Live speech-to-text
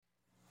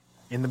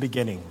In the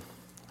beginning,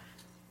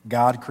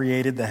 God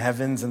created the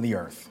heavens and the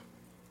earth.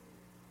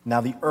 Now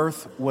the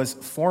earth was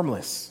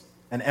formless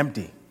and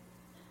empty.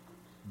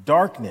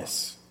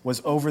 Darkness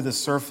was over the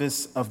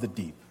surface of the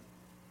deep,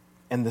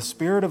 and the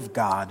Spirit of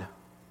God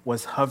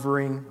was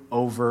hovering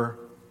over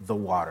the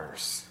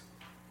waters.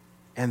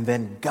 And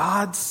then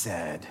God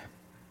said,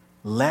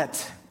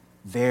 "Let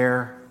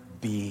there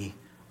be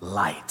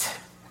light."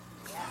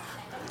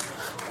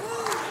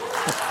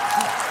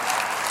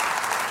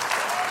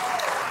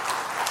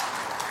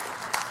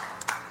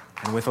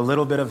 And with a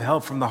little bit of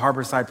help from the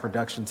Harborside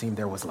production team,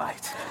 there was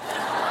light.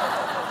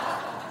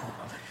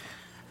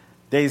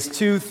 Days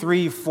 2,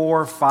 3,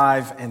 4,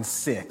 5, and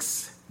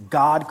 6,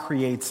 God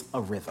creates a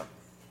rhythm.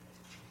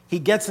 He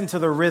gets into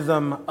the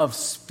rhythm of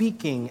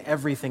speaking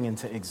everything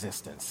into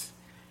existence.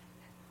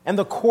 And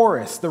the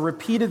chorus, the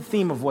repeated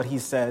theme of what he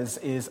says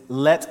is,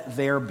 "Let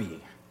there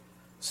be."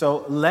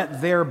 So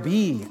let there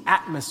be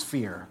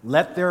atmosphere.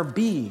 Let there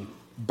be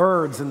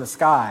birds in the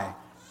sky.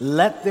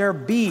 Let there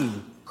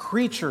be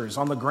creatures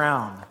on the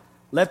ground.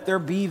 Let there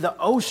be the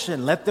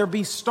ocean. Let there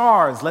be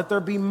stars. Let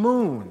there be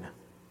moon.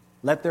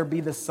 Let there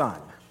be the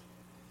sun.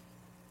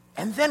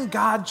 And then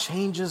God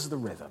changes the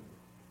rhythm.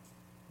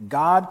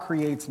 God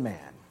creates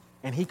man,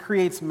 and he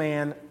creates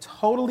man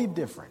totally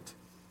different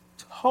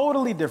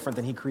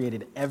than he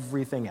created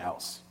everything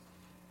else.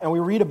 And we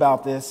read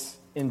about this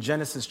in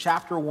Genesis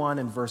chapter 1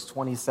 and verse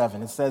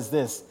 27. It says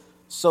this,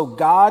 "So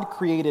God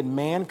created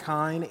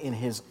mankind in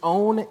his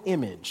own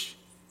image.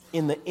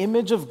 In the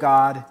image of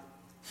God,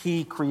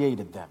 he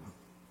created them.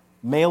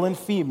 Male and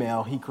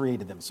female, he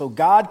created them." So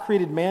God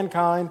created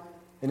mankind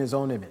in his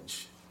own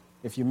image.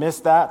 If you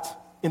missed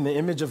that, in the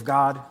image of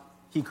God,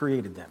 he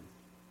created them.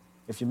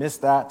 If you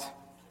missed that,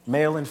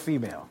 male and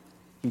female,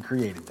 he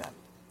created them.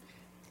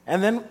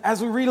 And then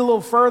as we read a little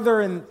further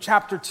in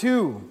chapter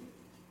 2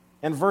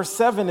 and verse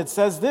 7, it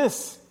says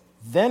this,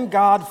 "Then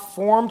God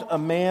formed a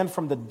man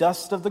from the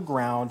dust of the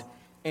ground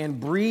and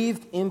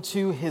breathed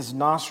into his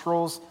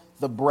nostrils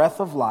the breath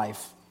of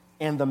life,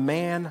 and the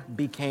man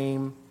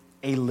became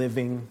a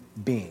living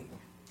being."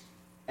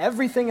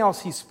 Everything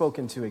else he spoke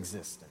into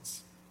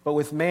existence. But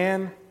with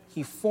man,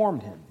 he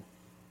formed him,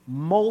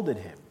 molded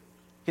him.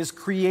 His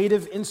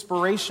creative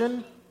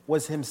inspiration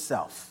was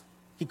himself.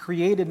 He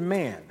created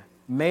man,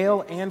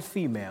 male and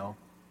female,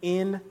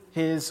 in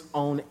his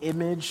own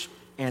image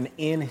and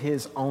in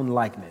his own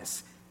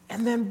likeness,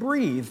 and then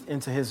breathed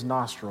into his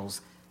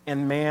nostrils,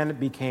 and man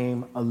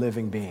became a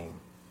living being.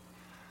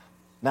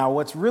 Now,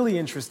 what's really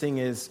interesting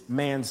is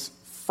man's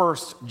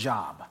first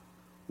job.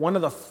 One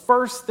of the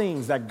first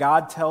things that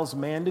God tells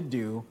man to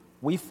do,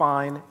 we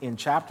find in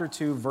chapter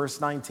 2, verse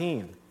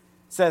 19. It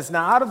says,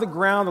 "Now out of the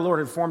ground the Lord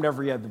had formed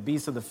every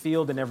beast of the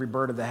field and every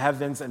bird of the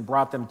heavens and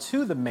brought them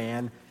to the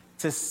man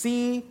to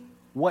see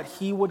what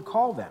he would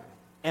call them.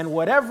 And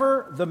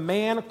whatever the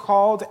man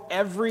called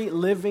every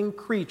living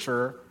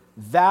creature,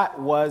 that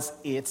was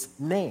its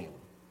name."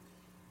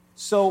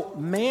 So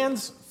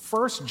man's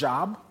first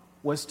job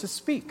was to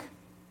speak.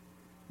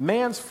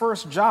 Man's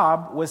first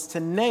job was to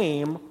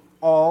name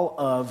all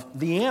of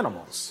the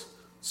animals.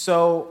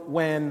 So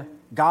when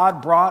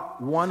God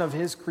brought one of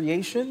his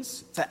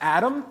creations to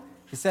Adam,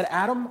 he said,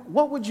 "Adam,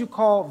 what would you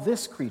call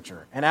this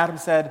creature?" And Adam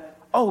said,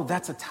 "Oh,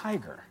 that's a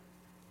tiger."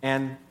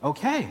 And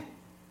okay,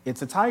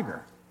 it's a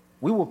tiger.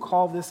 We will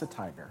call this a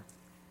tiger.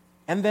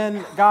 And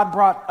then God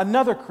brought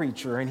another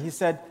creature and he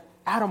said,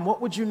 "Adam,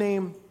 what would you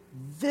name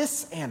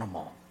this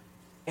animal?"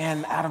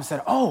 And Adam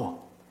said, "Oh,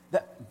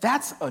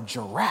 that's a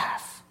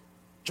giraffe."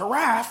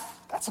 Giraffe?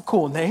 That's a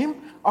cool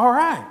name. All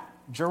right,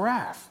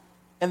 giraffe.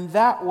 And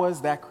that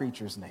was that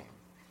creature's name.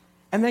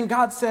 And then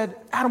God said,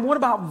 "Adam, what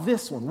about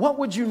this one? What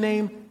would you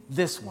name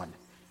this one?"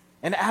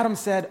 And Adam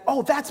said,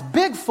 "Oh, that's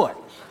Bigfoot."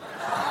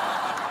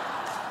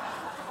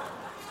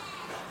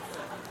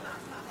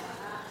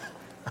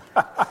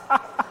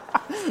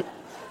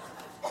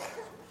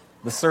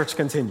 The search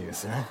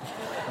continues.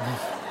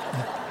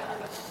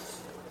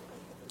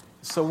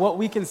 So what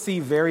we can see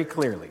very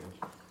clearly,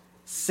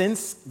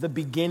 since the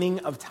beginning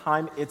of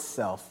time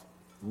itself,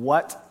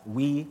 what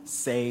we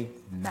say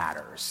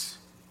matters.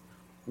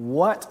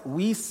 What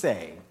we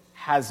say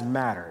has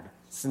mattered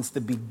since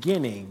the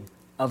beginning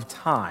of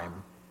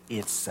time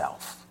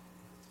itself.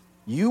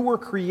 You were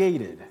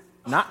created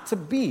not to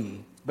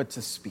be, but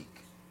to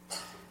speak.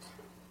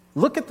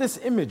 Look at this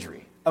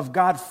imagery of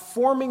God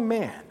forming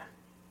man.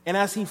 And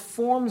as he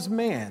forms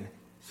man,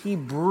 he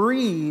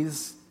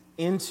breathes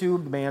into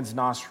man's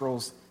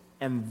nostrils,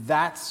 and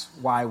that's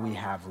why we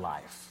have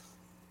life.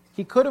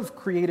 He could have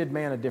created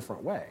man a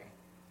different way,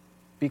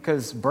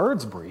 because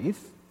birds breathe,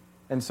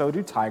 and so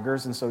do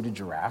tigers, and so do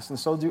giraffes, and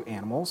so do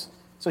animals.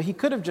 So he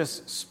could have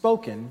just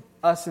spoken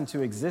us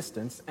into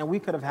existence, and we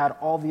could have had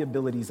all the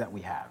abilities that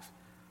we have.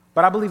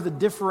 But I believe the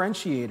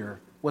differentiator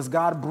was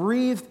God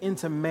breathed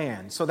into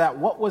man so that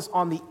what was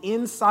on the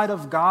inside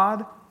of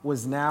God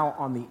was now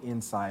on the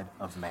inside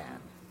of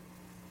man.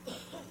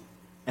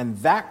 And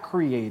that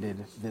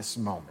created this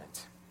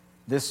moment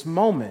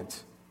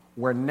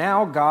where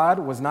now God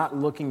was not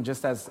looking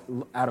just as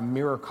at a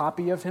mirror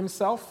copy of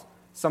himself,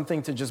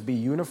 something to just be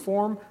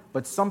uniform,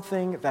 but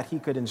something that he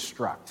could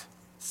instruct,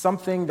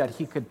 something that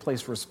he could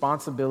place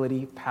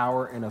responsibility,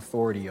 power, and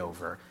authority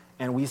over.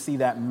 And we see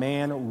that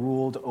man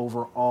ruled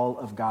over all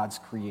of God's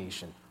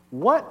creation.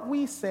 What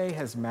we say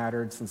has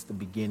mattered since the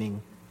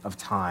beginning of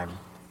time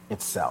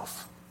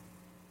itself.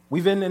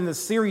 We've been in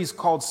this series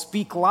called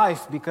Speak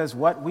Life because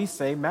what we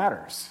say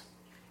matters.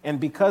 And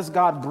because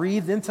God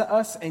breathed into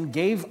us and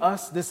gave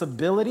us this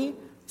ability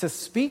to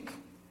speak,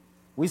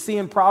 we see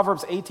in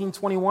Proverbs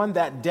 18:21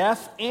 that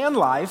death and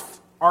life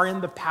are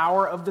in the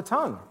power of the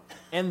tongue,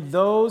 and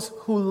those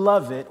who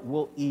love it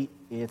will eat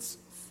its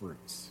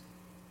fruits.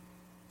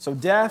 So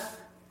death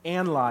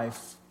and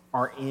life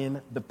are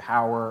in the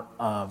power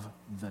of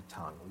the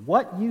tongue.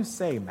 What you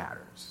say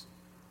matters.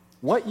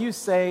 What you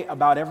say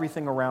about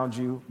everything around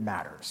you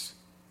matters.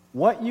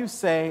 What you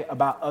say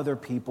about other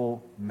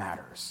people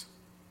matters.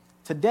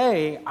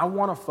 Today, I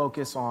want to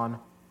focus on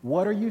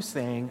what are you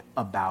saying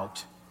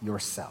about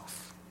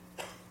yourself?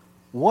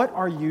 What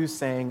are you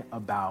saying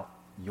about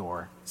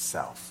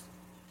yourself?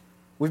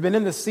 We've been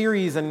in this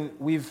series and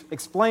we've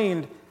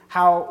explained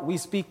how we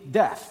speak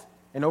death.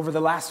 And over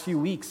the last few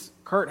weeks,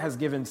 Kurt has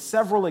given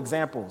several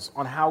examples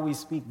on how we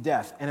speak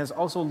death and has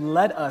also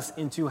led us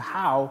into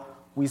how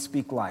we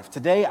speak life.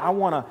 Today, I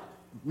want to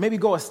maybe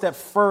go a step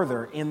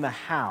further in the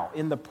how,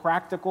 in the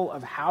practical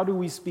of how do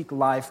we speak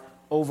life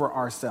over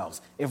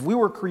ourselves. If we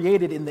were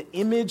created in the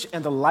image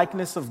and the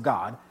likeness of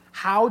God,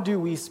 how do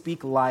we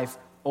speak life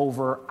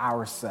over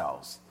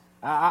ourselves?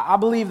 I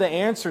believe the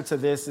answer to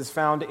this is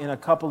found in a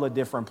couple of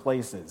different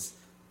places,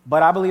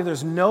 but I believe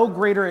there's no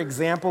greater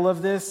example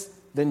of this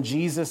than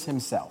Jesus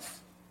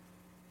himself.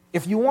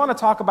 If you want to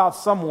talk about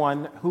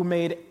someone who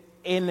made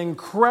an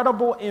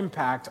incredible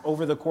impact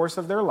over the course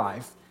of their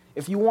life,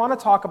 if you want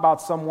to talk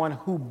about someone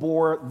who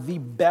bore the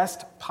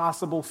best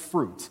possible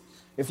fruit,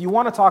 if you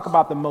want to talk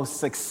about the most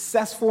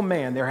successful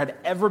man there had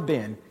ever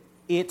been,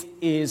 it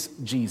is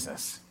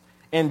Jesus.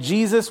 And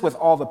Jesus, with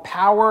all the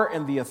power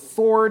and the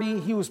authority,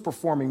 he was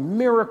performing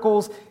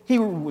miracles. He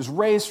was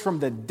raised from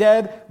the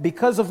dead.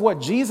 Because of what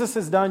Jesus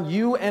has done,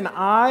 you and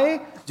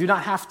I do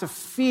not have to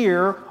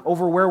fear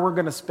over where we're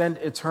going to spend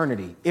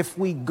eternity. If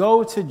we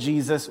go to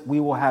Jesus, we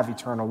will have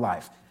eternal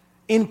life.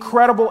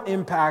 Incredible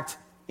impact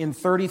in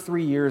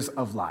 33 years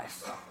of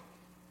life.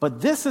 But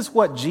this is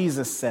what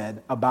Jesus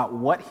said about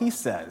what he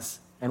says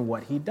and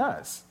what he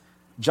does.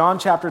 John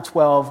chapter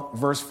 12,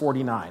 verse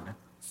 49.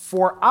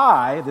 For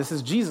I, this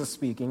is Jesus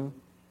speaking,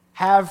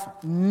 have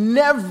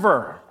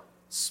never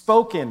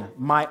spoken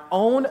my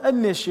own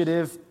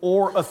initiative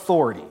or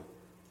authority,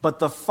 but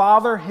the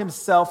Father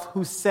himself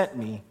who sent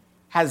me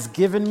has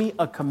given me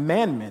a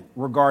commandment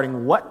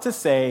regarding what to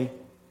say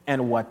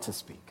and what to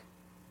speak.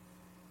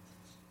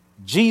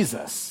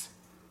 Jesus,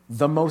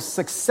 the most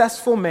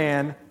successful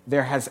man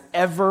there has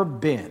ever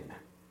been,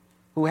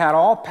 who had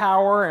all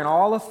power and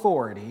all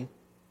authority,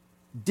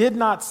 did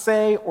not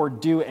say or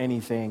do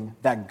anything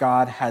that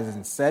God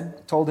hasn't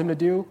told him to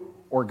do,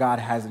 or God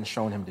hasn't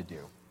shown him to do.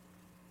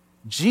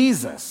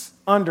 Jesus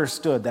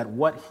understood that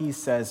what he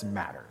says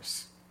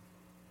matters.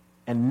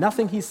 And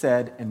nothing he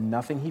said and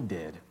nothing he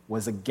did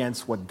was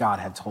against what God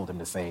had told him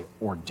to say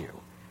or do.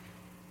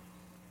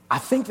 I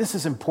think this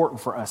is important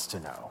for us to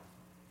know.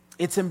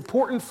 It's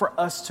important for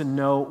us to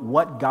know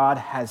what God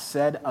has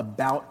said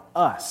about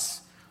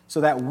us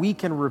so that we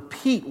can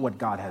repeat what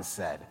God has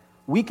said.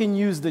 We can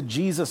use the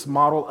Jesus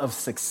model of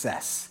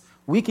success.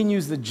 We can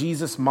use the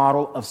Jesus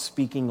model of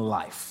speaking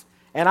life.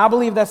 And I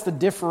believe that's the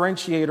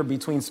differentiator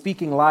between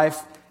speaking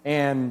life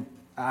and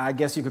I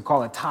guess you could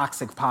call it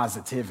toxic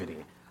positivity.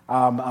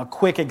 A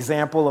quick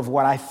example of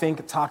what I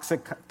think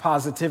toxic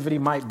positivity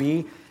might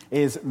be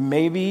is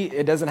maybe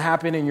it doesn't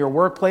happen in your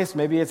workplace,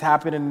 maybe it's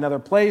happened in another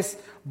place,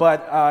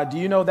 but do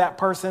you know that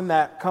person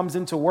that comes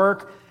into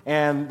work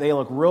and they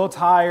look real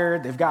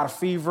tired, they've got a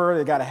fever,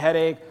 they've got a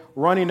headache,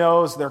 runny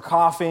nose, they're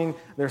coughing,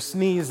 they're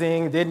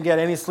sneezing, didn't get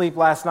any sleep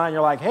last night, and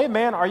you're like, hey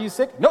man, are you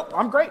sick? Nope,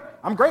 I'm great,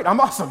 I'm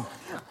awesome.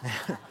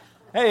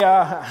 Hey,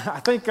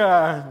 I think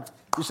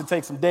you should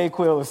take some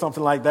Dayquil or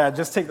something like that,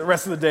 just take the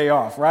rest of the day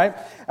off, right?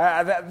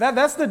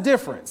 That's the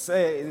difference.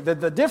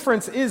 The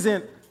difference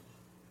isn't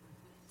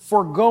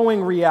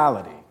foregoing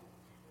reality.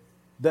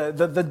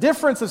 The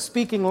difference of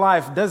speaking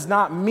life does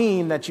not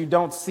mean that you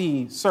don't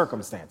see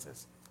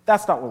circumstances.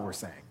 That's not what we're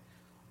saying.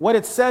 What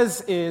it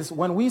says is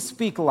when we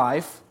speak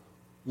life,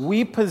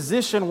 we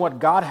position what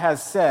God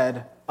has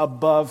said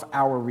above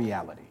our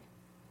reality.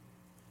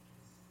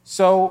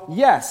 So,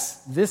 yes,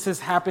 this is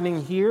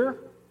happening here,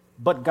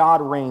 but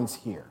God reigns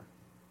here.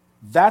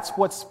 That's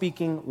what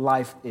speaking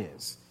life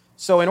is.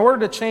 So in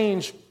order to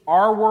change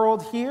our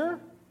world here,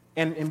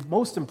 and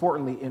most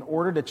importantly, in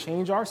order to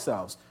change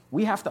ourselves,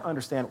 we have to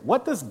understand,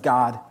 what does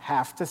God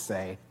have to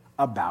say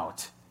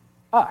about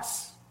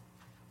us?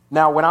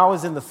 Now, when I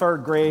was in the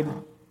third grade,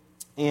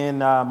 in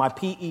my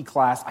PE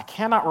class, I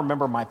cannot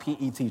remember my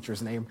PE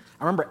teacher's name.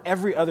 I remember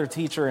every other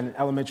teacher in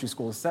elementary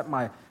school except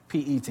my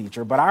PE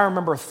teacher. But I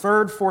remember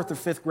third, fourth, or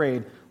fifth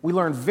grade, we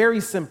learned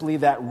very simply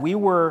that we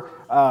were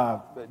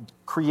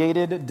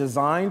created,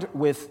 designed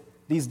with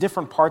these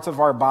different parts of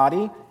our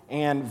body,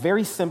 and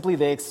very simply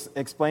they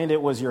explained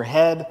it was your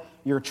head,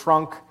 your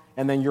trunk,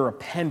 and then your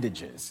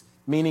appendages,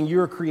 meaning you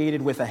were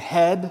created with a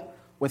head,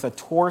 with a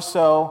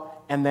torso,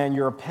 and then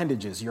your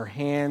appendages, your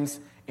hands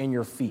and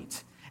your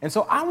feet. And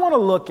so I want to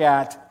look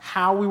at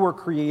how we were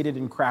created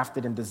and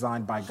crafted and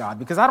designed by God,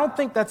 because I don't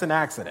think that's an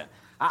accident.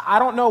 I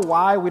don't know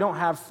why we don't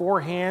have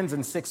 4 hands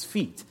and 6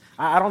 feet.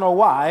 I don't know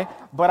why,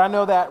 but I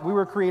know that we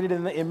were created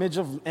in the image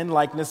and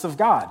likeness of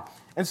God.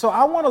 And so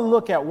I want to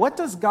look at, what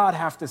does God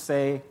have to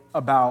say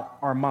about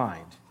our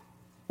mind?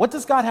 What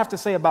does God have to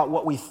say about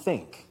what we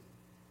think?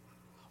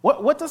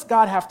 What does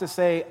God have to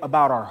say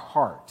about our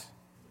heart?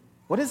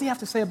 What does he have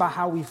to say about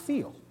how we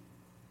feel?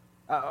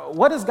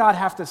 What does God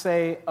have to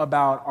say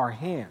about our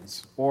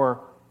hands?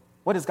 Or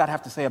what does God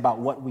have to say about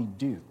what we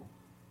do?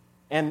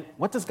 And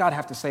what does God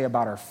have to say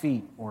about our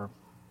feet? Or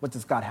what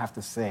does God have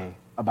to say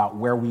about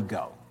where we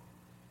go?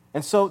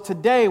 And so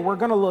today we're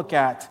going to look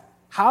at,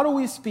 how do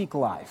we speak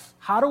life?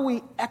 How do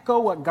we echo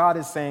what God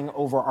is saying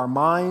over our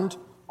mind,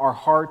 our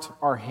heart,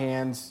 our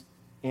hands,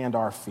 and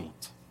our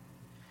feet?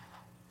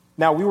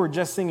 Now, we were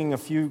just singing a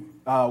few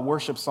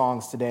worship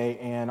songs today,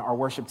 and our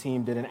worship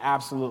team did an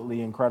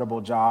absolutely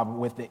incredible job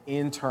with the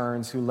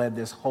interns who led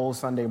this whole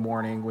Sunday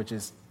morning, which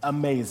is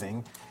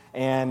amazing.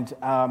 And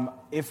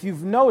if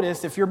you've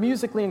noticed, if you're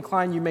musically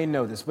inclined, you may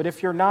know this, but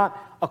if you're not,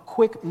 a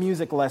quick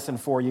music lesson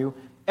for you.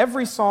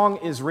 Every song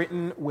is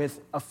written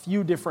with a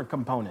few different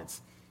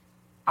components.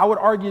 I would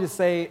argue to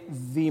say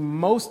the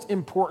most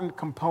important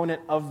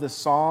component of the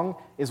song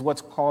is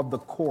what's called the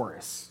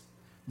chorus.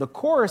 The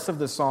chorus of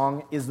the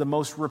song is the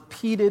most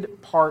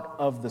repeated part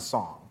of the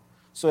song.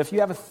 So if you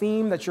have a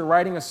theme that you're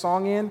writing a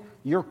song in,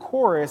 your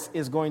chorus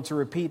is going to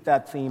repeat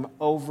that theme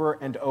over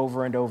and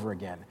over and over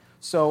again.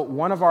 So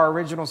one of our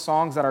original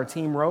songs that our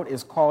team wrote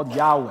is called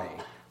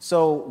Yahweh.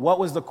 So what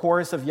was the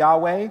chorus of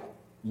Yahweh?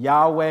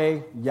 Yahweh,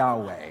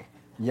 Yahweh,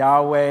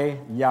 Yahweh,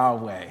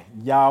 Yahweh,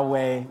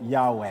 Yahweh,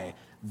 Yahweh.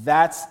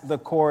 That's the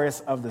chorus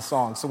of the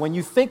song. So when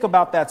you think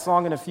about that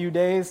song in a few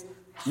days,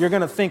 you're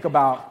going to think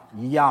about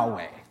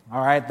Yahweh.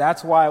 All right,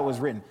 that's why it was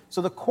written.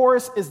 So the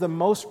chorus is the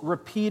most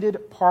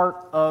repeated part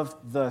of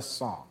the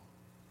song.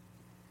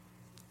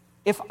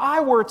 If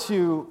I were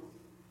to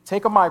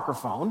take a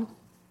microphone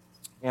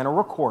and a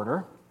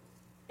recorder,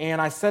 and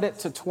I set it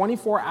to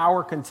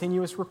 24-hour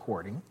continuous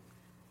recording,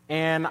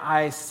 and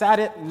I sat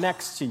it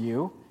next to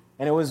you,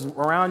 and it was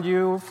around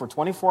you for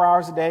 24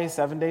 hours a day,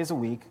 7 days a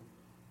week,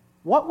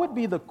 what would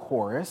be the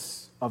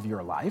chorus of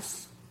your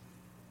life?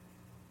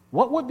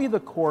 What would be the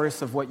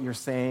chorus of what you're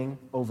saying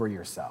over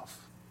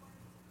yourself?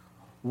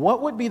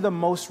 What would be the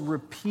most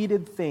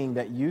repeated thing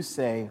that you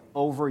say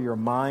over your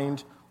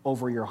mind,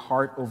 over your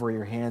heart, over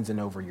your hands, and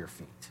over your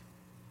feet?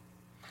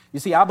 You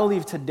see, I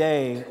believe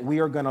today we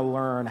are going to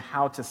learn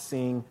how to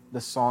sing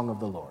the song of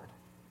the Lord.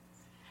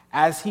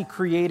 As he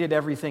created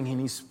everything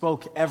and he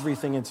spoke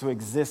everything into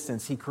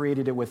existence, he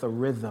created it with a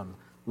rhythm.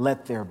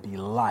 Let there be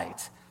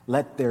light.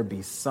 Let there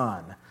be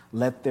sun.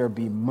 Let there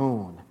be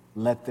moon.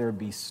 Let there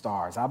be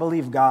stars. I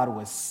believe God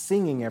was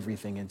singing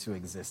everything into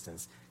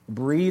existence,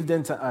 breathed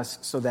into us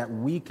so that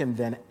we can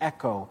then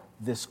echo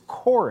this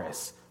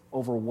chorus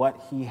over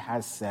what he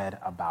has said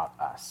about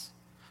us.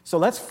 So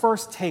let's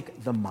first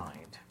take the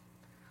mind.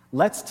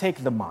 Let's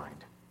take the mind.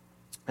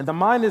 And the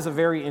mind is a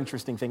very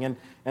interesting thing.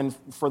 And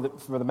for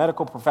the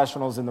medical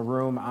professionals in the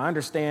room, I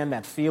understand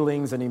that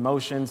feelings and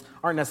emotions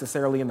aren't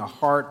necessarily in the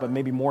heart, but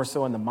maybe more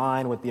so in the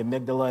mind with the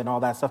amygdala and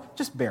all that stuff.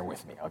 Just bear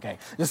with me, okay?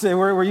 Just say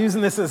we're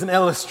using this as an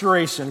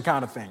illustration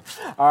kind of thing,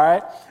 all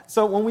right?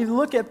 So when we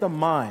look at the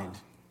mind,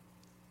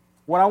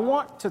 what I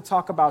want to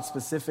talk about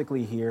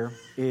specifically here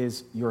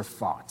is your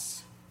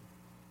thoughts.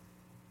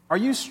 Are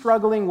you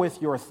struggling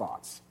with your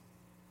thoughts?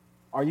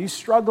 Are you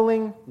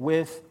struggling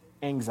with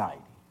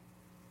anxiety?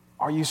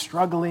 Are you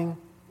struggling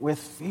with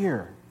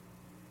fear?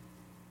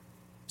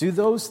 Do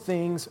those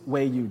things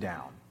weigh you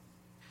down?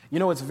 You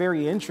know, what's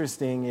very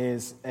interesting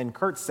is, and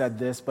Kurt said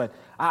this, but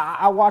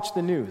I watch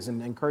the news,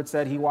 and Kurt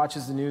said he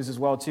watches the news as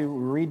well too.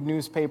 We read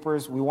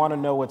newspapers. We want to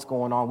know what's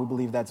going on. We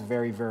believe that's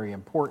very, very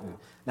important.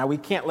 Now, we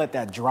can't let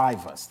that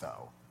drive us,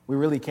 though. We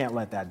really can't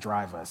let that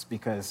drive us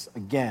because,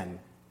 again,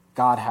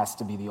 God has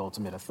to be the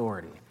ultimate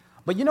authority.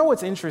 But you know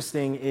what's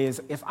interesting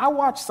is if I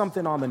watch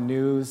something on the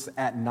news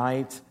at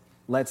night,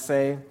 let's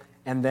say,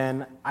 and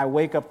then I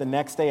wake up the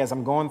next day as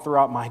I'm going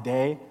throughout my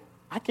day,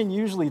 I can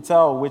usually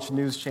tell which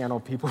news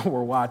channel people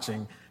were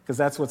watching because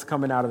that's what's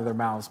coming out of their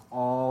mouths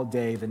all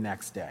day the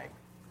next day.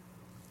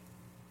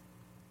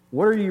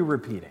 What are you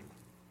repeating?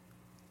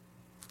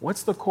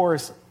 What's the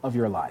chorus of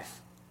your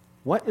life?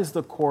 What is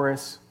the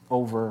chorus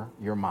over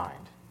your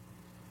mind?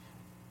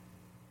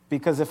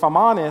 Because if I'm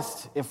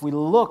honest, if we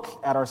look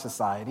at our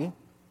society,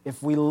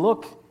 if we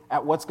look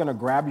at what's going to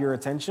grab your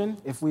attention,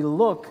 if we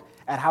look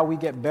at how we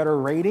get better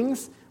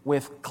ratings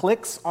with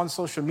clicks on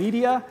social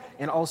media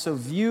and also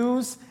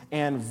views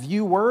and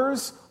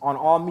viewers on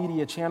all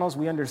media channels,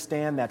 we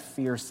understand that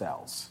fear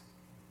sells.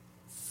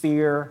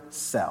 Fear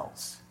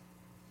sells.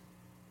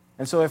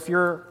 And so if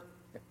you're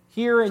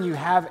here and you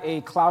have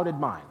a clouded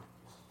mind,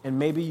 and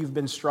maybe you've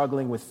been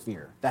struggling with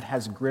fear that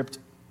has gripped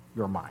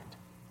your mind.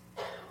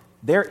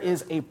 There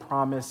is a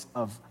promise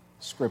of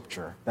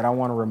Scripture that I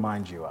want to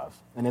remind you of.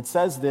 And it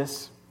says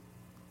this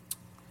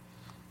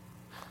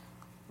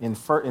in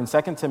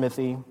 2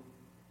 Timothy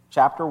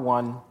chapter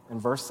 1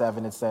 and verse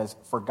 7. It says,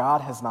 "For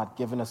God has not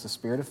given us a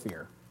spirit of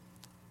fear,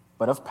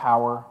 but of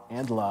power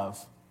and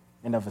love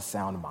and of a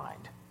sound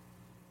mind."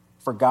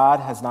 For God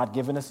has not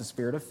given us a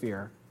spirit of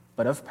fear,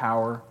 but of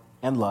power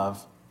and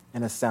love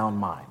and a sound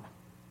mind.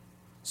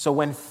 So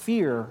when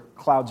fear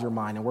clouds your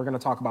mind, and we're going to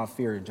talk about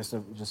fear in just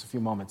a few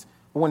moments,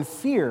 but when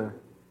fear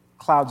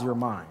clouds your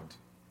mind,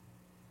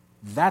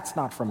 that's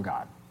not from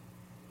God.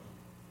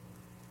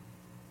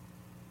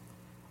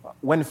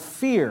 When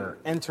fear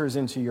enters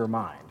into your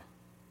mind,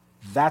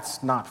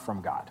 that's not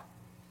from God.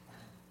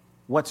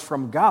 What's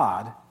from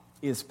God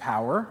is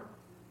power,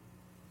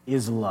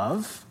 is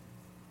love,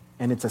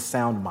 and it's a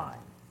sound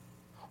mind.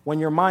 When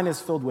your mind is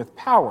filled with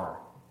power,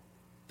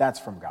 that's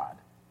from God.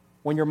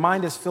 When your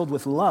mind is filled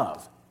with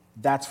love,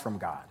 that's from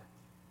God.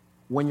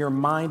 When your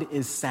mind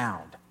is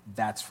sound,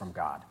 that's from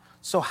God.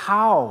 So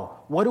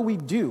what do we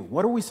do?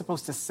 What are we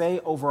supposed to say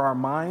over our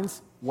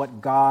minds?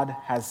 What God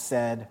has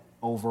said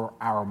over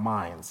our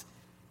minds.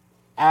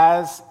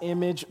 As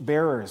image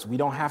bearers, we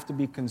don't have to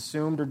be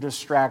consumed or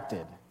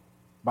distracted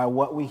by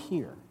what we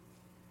hear.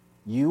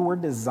 You were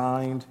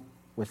designed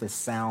with a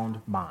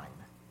sound mind.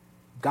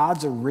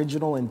 God's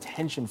original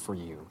intention for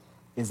you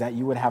is that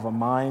you would have a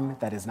mind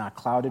that is not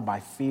clouded by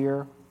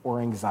fear or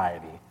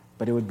anxiety,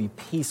 but it would be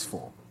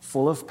peaceful,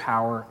 full of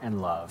power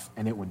and love,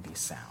 and it would be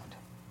sound.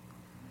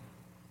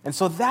 And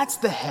so that's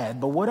the head,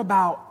 but what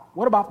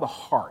about the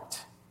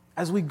heart?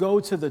 As we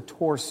go to the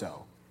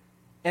torso,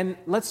 and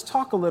let's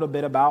talk a little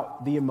bit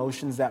about the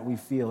emotions that we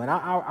feel. And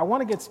I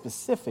want to get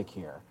specific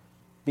here,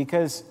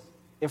 because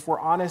if we're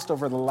honest,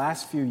 over the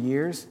last few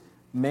years,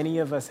 many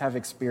of us have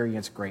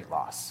experienced great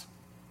loss.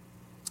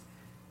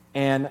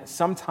 And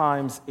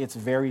sometimes it's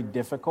very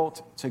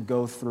difficult to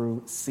go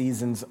through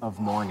seasons of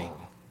mourning.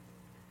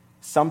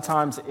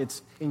 Sometimes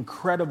it's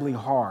incredibly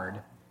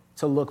hard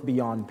to look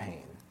beyond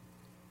pain.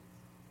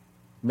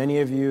 Many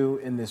of you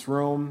in this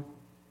room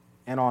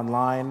and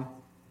online,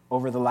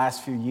 over the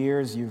last few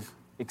years, you've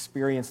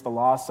experienced the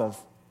loss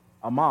of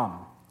a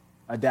mom,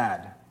 a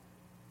dad,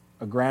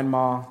 a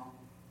grandma,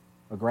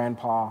 a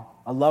grandpa,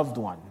 a loved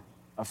one,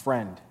 a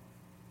friend,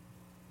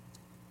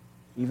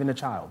 even a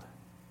child.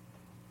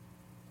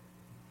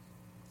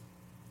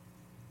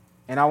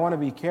 And I want to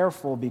be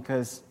careful,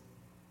 because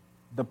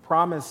the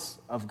promise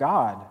of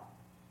God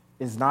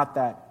is not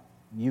that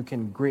you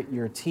can grit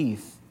your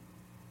teeth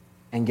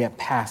and get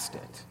past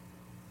it.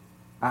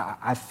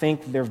 I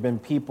think there have been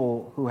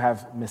people who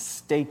have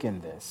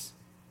mistaken this,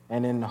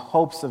 and in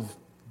hopes of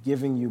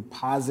giving you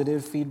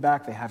positive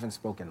feedback, they haven't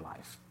spoken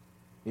life.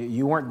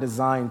 You weren't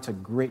designed to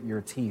grit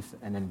your teeth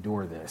and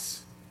endure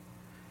this.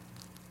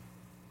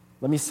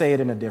 Let me say it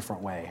in a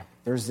different way.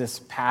 There's this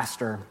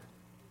pastor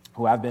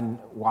who I've been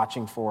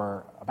watching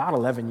for about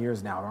 11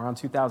 years now. Around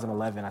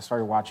 2011, I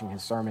started watching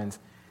his sermons,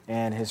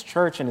 and his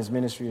church and his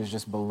ministry has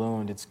just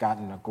ballooned. It's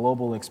gotten a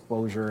global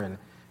exposure, and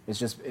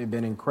it's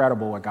been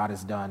incredible what God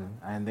has done.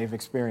 And they've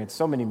experienced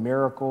so many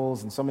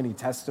miracles and so many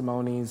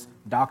testimonies,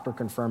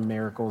 doctor-confirmed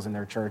miracles in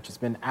their church. It's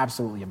been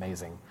absolutely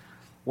amazing.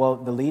 Well,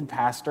 the lead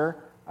pastor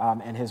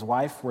and his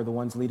wife were the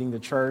ones leading the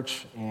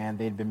church, and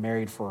they'd been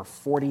married for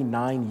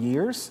 49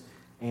 years.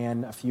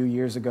 And a few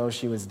years ago,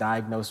 she was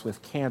diagnosed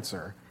with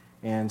cancer.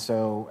 And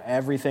so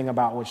everything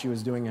about what she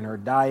was doing in her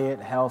diet,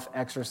 health,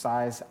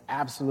 exercise,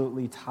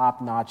 absolutely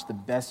top-notch, the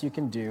best you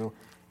can do.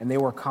 And they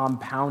were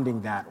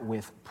compounding that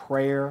with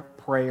prayer.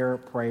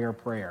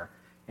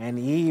 And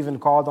he even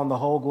called on the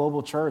whole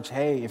global church,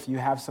 hey, if you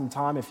have some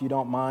time, if you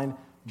don't mind,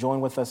 join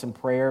with us in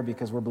prayer,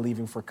 because we're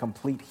believing for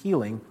complete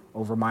healing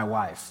over my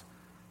wife.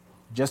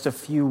 Just a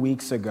few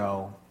weeks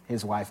ago,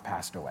 his wife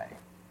passed away.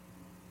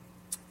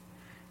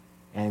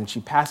 And she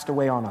passed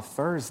away on a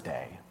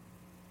Thursday.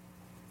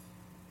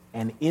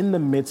 And in the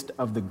midst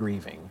of the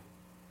grieving,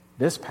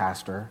 this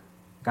pastor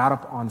got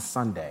up on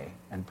Sunday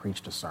and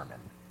preached a sermon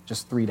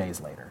just 3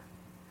 days later.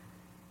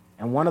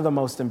 And one of the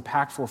most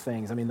impactful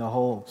things, the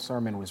whole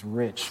sermon was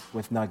rich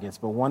with nuggets,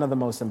 but one of the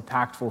most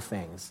impactful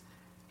things,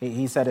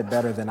 he said it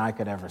better than I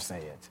could ever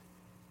say it.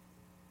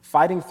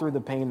 Fighting through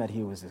the pain that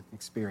he was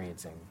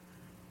experiencing,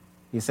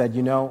 he said,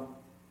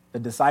 the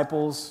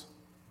disciples,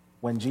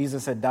 when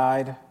Jesus had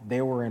died,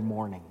 they were in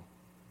mourning.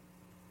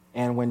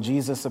 And when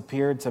Jesus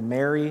appeared to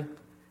Mary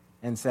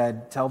and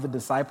said, tell the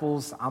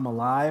disciples I'm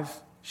alive,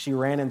 she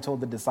ran and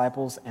told the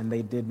disciples, and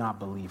they did not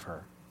believe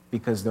her,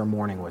 because their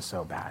mourning was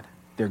so bad.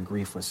 Their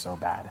grief was so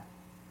bad.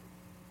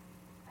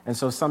 And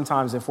so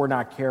sometimes, if we're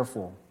not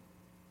careful,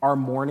 our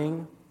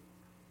mourning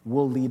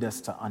will lead us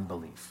to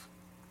unbelief.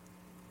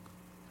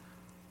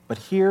 But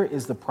here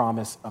is the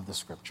promise of the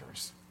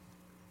Scriptures.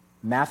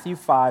 Matthew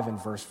 5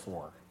 and verse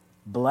 4.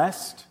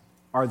 Blessed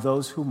are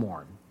those who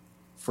mourn,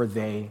 for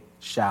they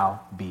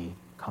shall be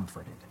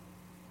comforted.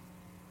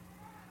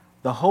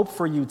 The hope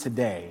for you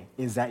today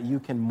is that you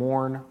can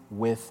mourn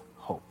with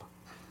hope.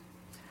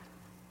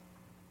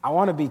 I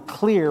want to be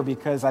clear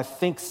because I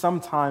think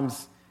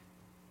sometimes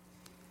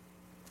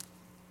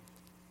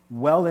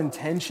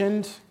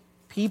well-intentioned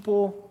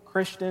people,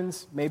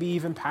 Christians, maybe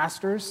even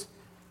pastors,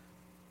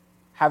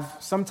 have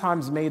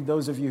sometimes made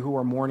those of you who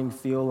are mourning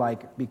feel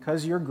like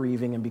because you're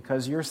grieving and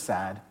because you're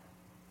sad,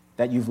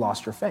 that you've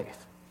lost your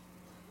faith.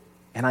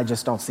 And I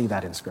just don't see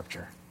that in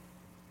Scripture.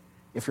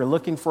 If you're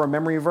looking for a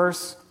memory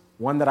verse,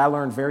 one that I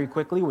learned very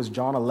quickly was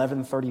John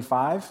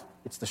 11:35.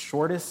 It's the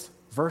shortest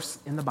verse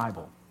in the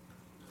Bible.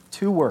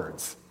 2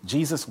 words,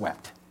 Jesus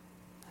wept.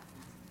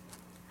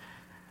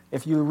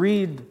 If you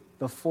read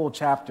the full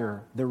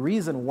chapter, the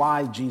reason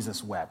why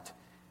Jesus wept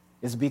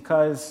is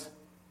because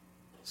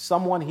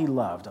someone he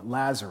loved,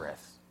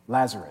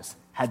 Lazarus,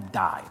 had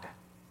died.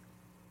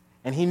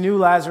 And he knew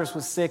Lazarus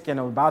was sick and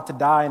about to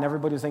die, and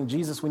everybody was saying,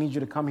 Jesus, we need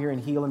you to come here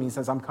and heal him. He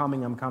says, I'm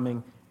coming.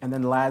 And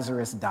then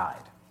Lazarus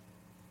died.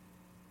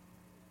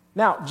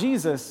 Now,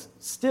 Jesus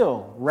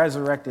still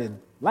resurrected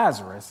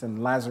Lazarus,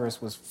 and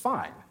Lazarus was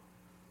fine.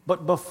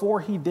 But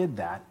before he did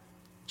that,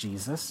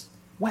 Jesus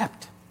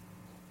wept.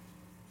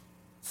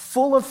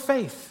 Full of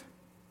faith,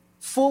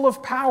 full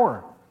of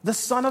power, the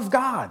Son of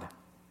God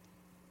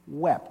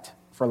wept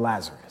for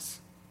Lazarus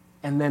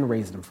and then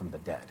raised him from the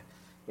dead.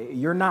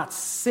 You're not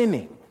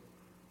sinning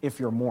if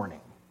you're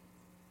mourning.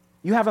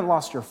 You haven't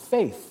lost your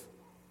faith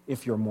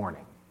if you're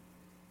mourning.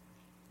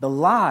 The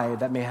lie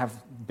that may have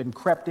been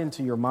crept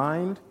into your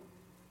mind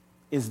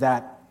is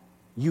that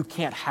you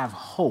can't have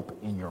hope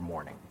in your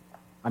mourning.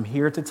 I'm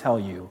here to tell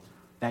you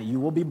that you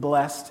will be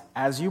blessed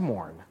as you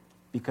mourn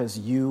because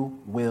you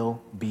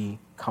will be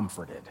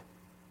comforted.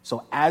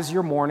 So as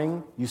you're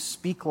mourning, you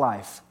speak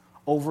life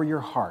over your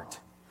heart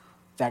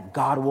that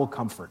God will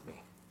comfort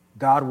me.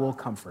 God will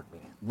comfort me.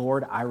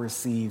 Lord, I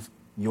receive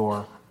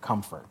your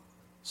comfort.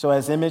 So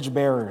as image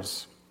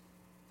bearers,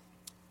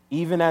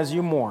 even as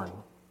you mourn,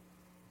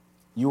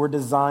 you were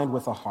designed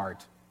with a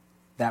heart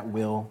that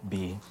will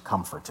be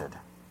comforted.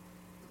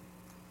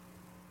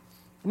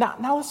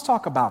 Now let's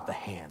talk about the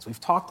hands. We've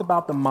talked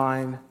about the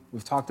mind.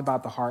 We've talked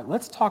about the heart.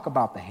 Let's talk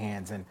about the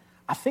hands. And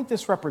I think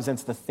this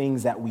represents the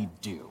things that we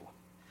do.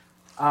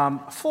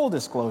 Full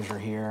disclosure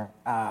here.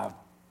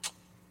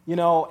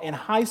 In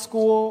high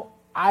school,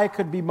 I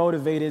could be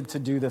motivated to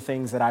do the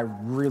things that I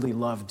really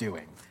love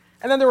doing.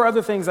 And then there were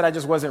other things that I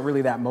just wasn't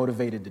really that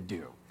motivated to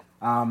do.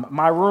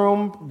 My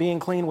room being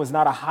clean was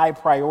not a high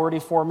priority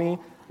for me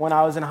when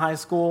I was in high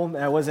school.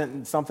 That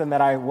wasn't something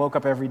that I woke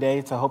up every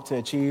day to hope to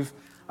achieve.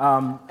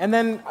 And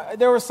then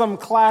there were some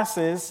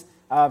classes,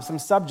 some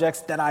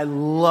subjects that I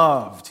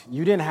loved.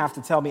 You didn't have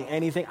to tell me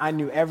anything. I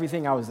knew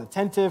everything. I was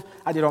attentive.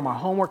 I did all my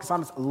homework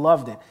because I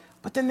loved it.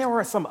 But then there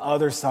were some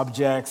other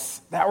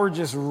subjects that were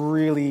just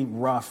really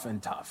rough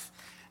and tough.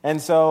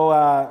 And so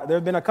there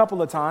have been a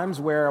couple of times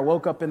where I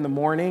woke up in the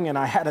morning and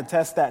I had a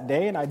test that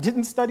day and I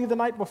didn't study the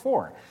night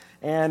before.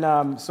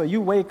 And so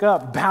you wake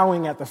up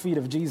bowing at the feet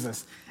of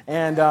Jesus.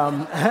 And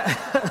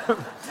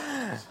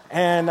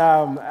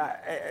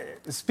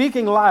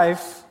speaking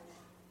life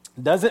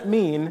doesn't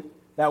mean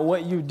that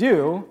what you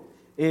do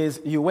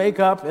is you wake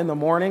up in the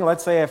morning.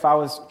 Let's say if I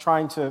was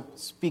trying to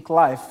speak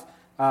life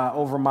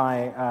over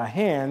my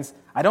hands,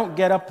 I don't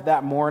get up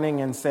that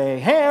morning and say,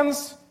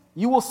 hands,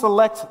 you will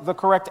select the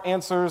correct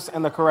answers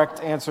and the correct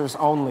answers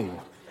only.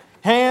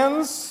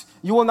 Hands,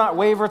 you will not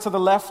waver to the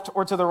left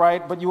or to the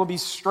right, but you will be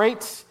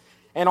straight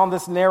and on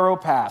this narrow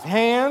path.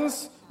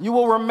 Hands, you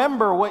will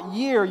remember what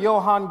year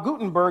Johann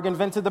Gutenberg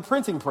invented the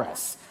printing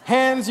press.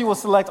 Hands, you will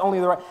select only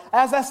the right.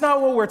 That's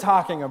not what we're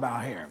talking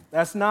about here.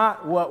 That's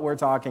not what we're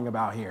talking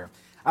about here.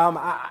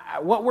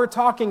 What we're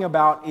talking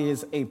about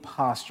is a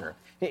posture.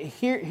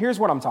 Here's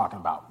what I'm talking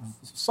about.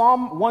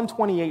 Psalm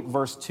 128,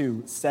 verse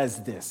 2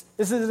 says this.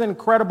 This is an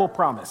incredible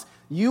promise.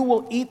 You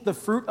will eat the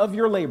fruit of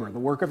your labor, the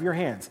work of your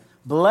hands.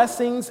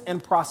 Blessings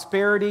and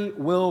prosperity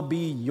will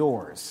be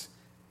yours.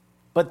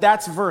 But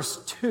that's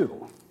verse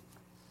 2.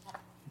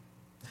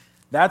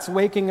 That's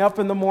waking up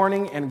in the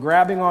morning and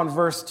grabbing on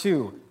verse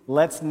 2.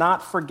 Let's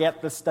not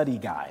forget the study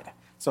guide.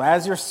 So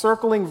as you're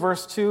circling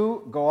verse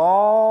 2, go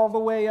all the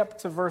way up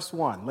to verse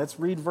 1. Let's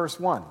read verse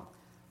 1.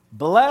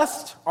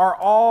 Blessed are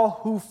all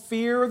who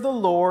fear the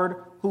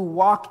Lord, who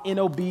walk in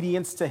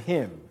obedience to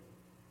him.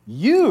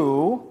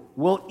 You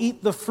will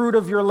eat the fruit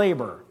of your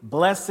labor.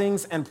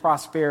 Blessings and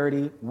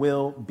prosperity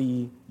will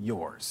be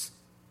yours.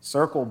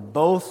 Circle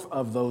both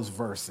of those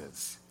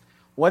verses.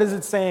 What is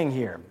it saying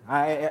here?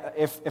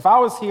 If I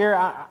was here,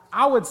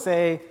 I would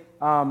say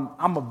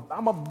I'm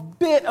a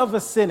bit of a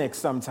cynic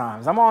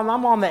sometimes. I'm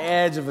on the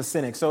edge of a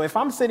cynic. So if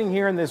I'm sitting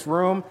here in this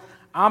room,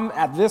 I'm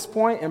at this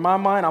point in my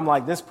mind, I'm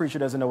like, this preacher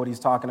doesn't know what he's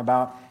talking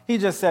about. He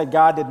just said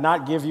God did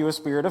not give you a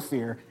spirit of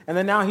fear. And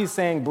then now he's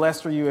saying,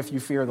 blessed are you if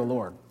you fear the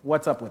Lord.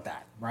 What's up with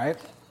that, right?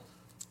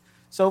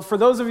 So for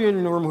those of you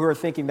in the room who are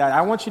thinking that,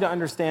 I want you to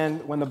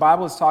understand when the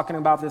Bible is talking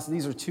about this,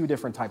 these are two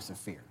different types of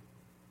fear.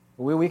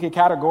 We could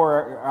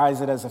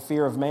categorize it as a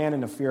fear of man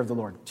and a fear of the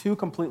Lord. Two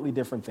completely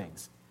different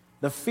things.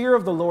 The fear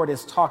of the Lord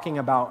is talking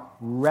about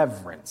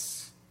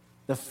reverence.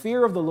 The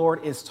fear of the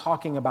Lord is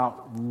talking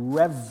about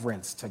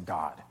reverence to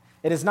God.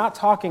 It is not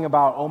talking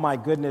about, oh my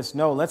goodness,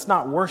 no, let's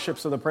not worship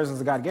so the presence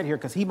of God get here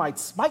because he might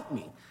smite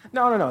me.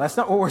 No, that's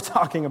not what we're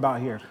talking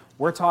about here.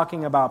 We're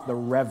talking about the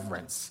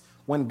reverence.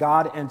 When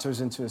God enters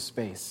into a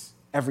space,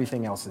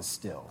 everything else is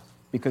still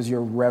because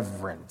you're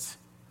reverent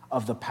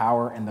of the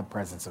power and the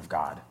presence of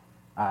God.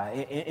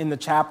 In the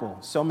chapel,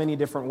 so many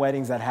different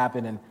weddings that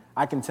happen, and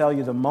I can tell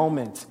you the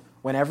moment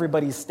when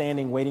everybody's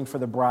standing waiting for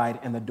the bride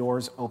and the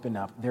doors open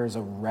up, there's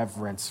a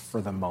reverence for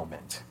the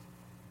moment.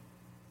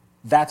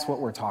 That's what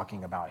we're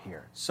talking about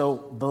here. So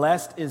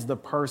blessed is the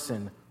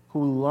person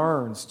who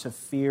learns to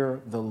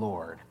fear the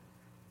Lord.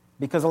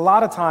 Because a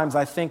lot of times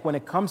I think when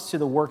it comes to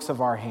the works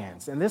of our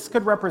hands, and this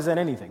could represent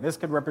anything. This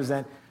could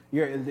represent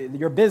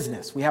your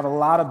business. We have a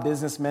lot of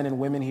businessmen and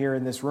women here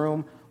in this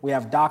room. We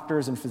have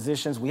doctors and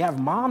physicians. We have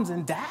moms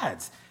and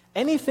dads.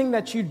 Anything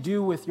that you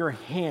do with your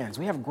hands.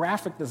 We have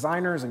graphic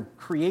designers and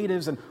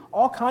creatives and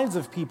all kinds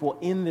of people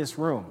in this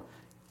room.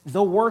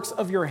 The works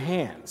of your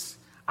hands.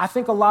 I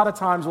think a lot of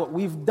times what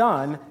we've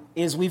done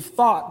is we've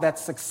thought that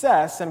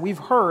success, and we've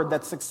heard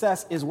that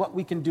success is what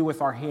we can do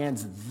with our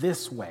hands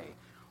this way.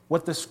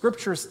 What the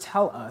scriptures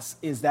tell us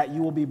is that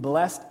you will be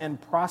blessed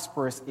and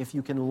prosperous if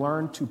you can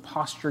learn to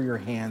posture your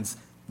hands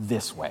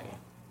this way.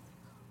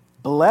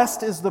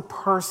 Blessed is the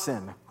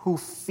person who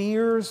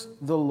fears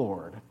the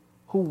Lord,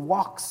 who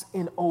walks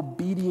in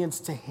obedience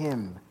to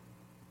him.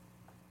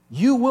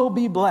 You will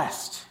be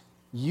blessed.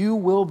 You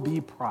will be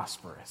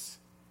prosperous.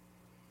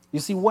 You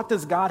see, what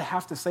does God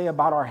have to say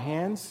about our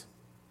hands?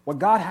 What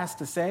God has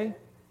to say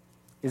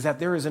is that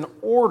there is an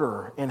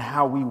order in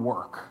how we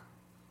work.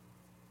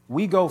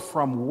 We go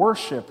from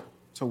worship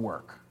to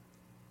work.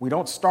 We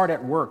don't start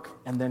at work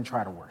and then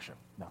try to worship.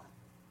 No.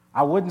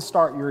 I wouldn't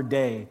start your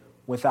day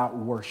without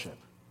worship.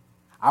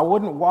 I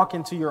wouldn't walk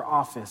into your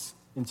office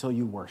until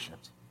you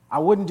worshiped. I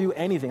wouldn't do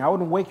anything. I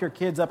wouldn't wake your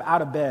kids up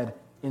out of bed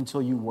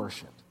until you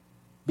worshiped.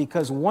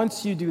 Because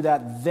once you do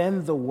that,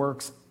 then the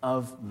works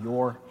of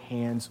your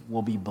hands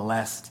will be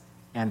blessed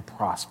and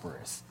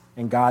prosperous.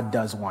 And God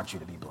does want you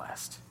to be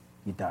blessed.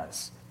 He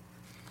does.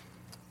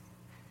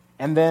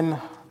 And then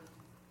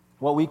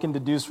what we can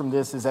deduce from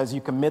this is as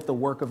you commit the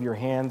work of your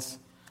hands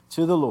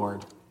to the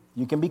Lord,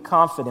 you can be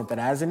confident that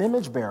as an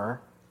image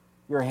bearer,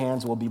 your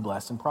hands will be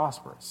blessed and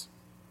prosperous.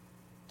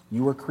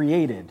 You were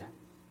created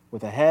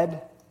with a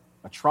head,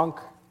 a trunk,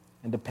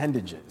 and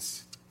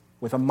appendages,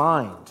 with a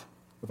mind,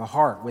 with a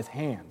heart, with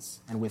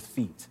hands, and with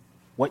feet.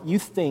 What you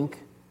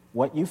think,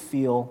 what you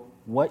feel,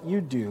 what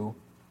you do,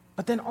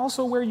 but then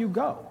also where you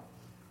go.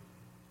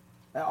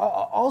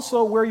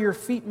 Also where your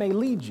feet may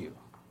lead you.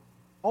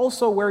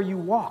 Also where you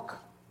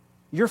walk.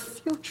 Your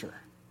future.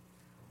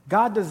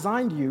 God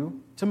designed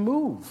you to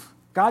move.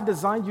 God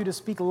designed you to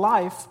speak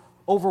life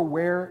over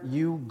where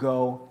you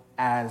go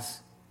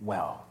as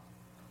well.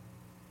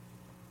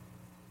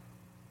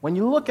 When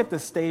you look at the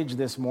stage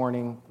this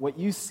morning, what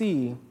you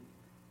see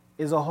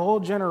is a whole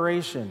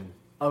generation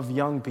of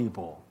young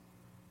people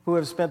who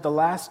have spent the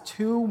last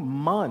 2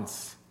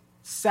 months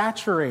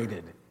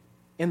saturated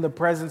in the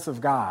presence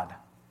of God,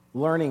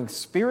 learning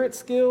spirit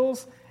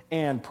skills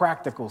and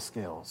practical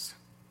skills.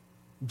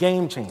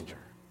 Game changer.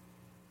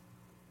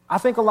 I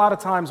think a lot of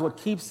times what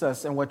keeps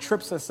us and what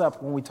trips us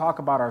up when we talk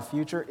about our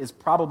future is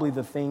probably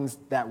the things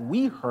that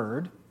we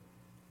heard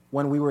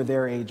when we were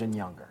their age and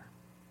younger.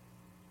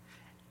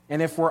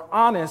 And if we're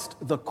honest,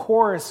 the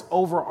chorus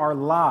over our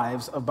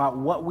lives about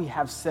what we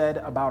have said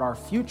about our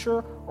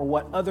future or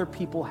what other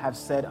people have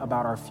said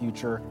about our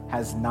future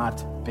has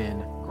not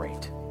been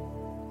great.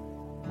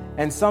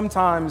 And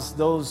sometimes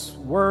those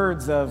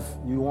words of,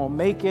 you won't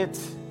make it,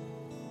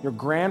 your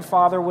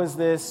grandfather was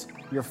this,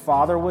 your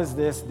father was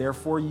this,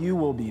 therefore you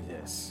will be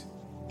this.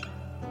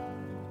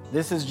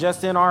 This is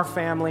just in our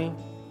family.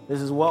 This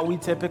is what we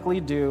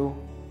typically do.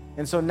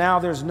 And so now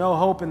there's no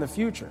hope in the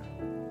future.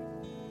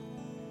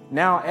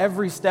 Now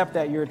every step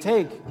that you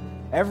take,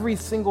 every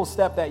single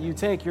step that you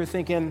take, you're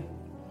thinking,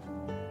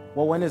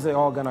 well, when is it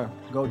all gonna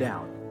go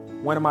down?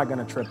 When am I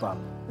gonna trip up?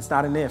 It's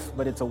not an if,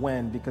 but it's a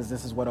when, because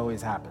this is what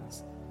always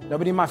happens.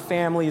 Nobody in my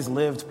family has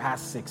lived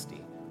past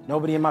 60.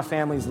 Nobody in my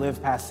family has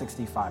lived past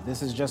 65.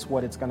 This is just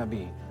what it's gonna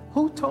be.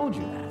 Who told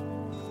you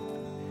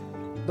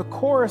that? The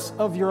chorus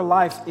of your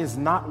life is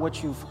not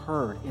what you've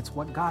heard. It's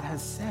what God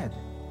has said.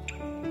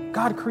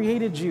 God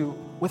created you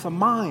with a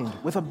mind,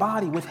 with a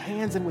body, with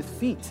hands and with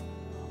feet.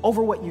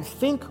 Over what you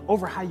think,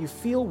 over how you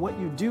feel, what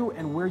you do,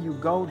 and where you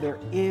go, there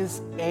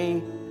is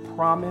a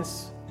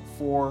promise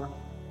for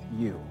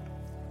you.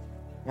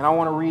 And I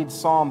want to read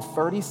Psalm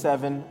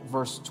 37,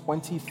 verse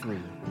 23.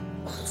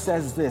 It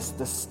says this: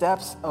 the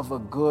steps of a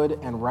good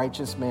and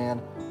righteous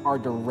man are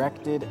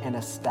directed and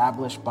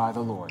established by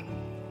the Lord,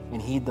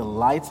 and he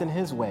delights in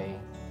his way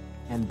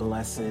and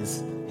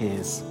blesses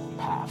his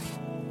path.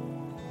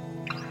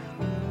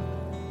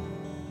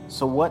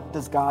 So what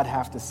does God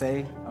have to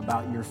say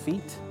about your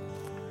feet?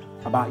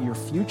 About your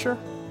future?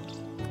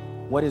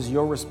 What is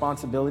your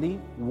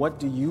responsibility? What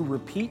do you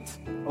repeat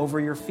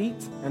over your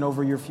feet and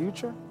over your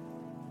future?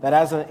 That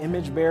as an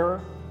image bearer,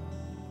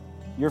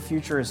 your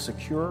future is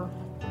secure,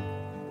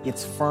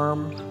 it's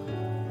firm,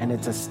 and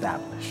it's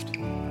established.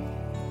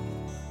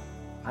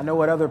 I know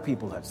what other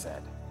people have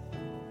said.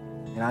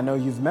 And I know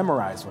you've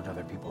memorized what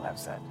other people have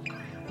said.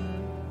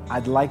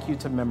 I'd like you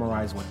to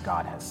memorize what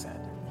God has said.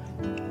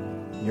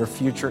 Your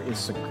future is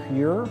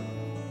secure,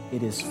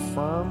 it is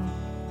firm,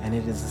 and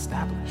it is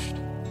established.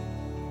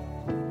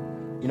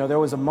 You know, there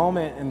was a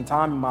moment in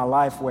time in my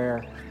life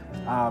where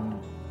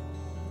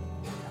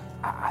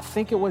I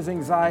think it was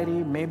anxiety,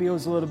 maybe it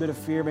was a little bit of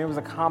fear, maybe it was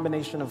a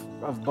combination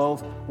of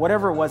both.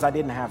 Whatever it was, I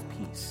didn't have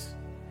peace.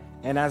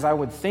 And as I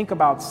would think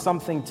about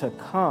something to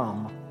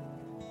come,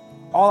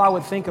 all I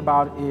would think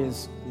about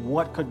is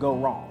what could go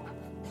wrong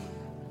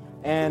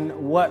and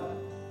what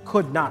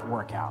could not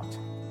work out.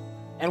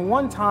 And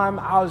one time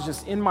I was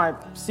just in my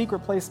secret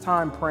place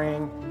time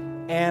praying,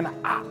 and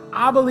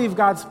I believe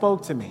God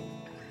spoke to me.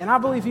 And I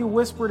believe he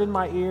whispered in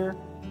my ear,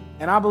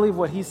 and I believe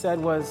what he said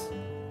was,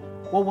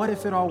 well, what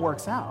if it all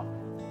works out?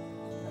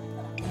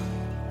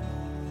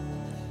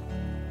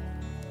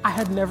 I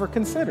had never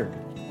considered,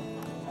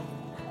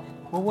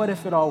 well, what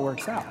if it all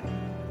works out?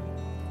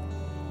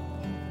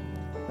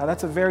 Now,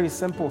 that's a very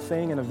simple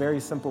thing and a very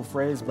simple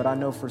phrase, but I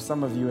know for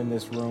some of you in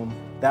this room,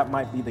 that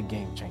might be the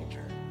game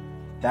changer.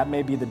 That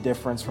may be the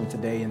difference from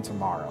today and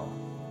tomorrow,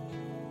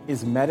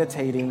 is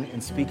meditating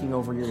and speaking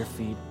over your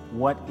feet,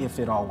 what if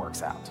it all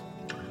works out?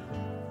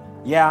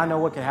 Yeah, I know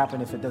what could happen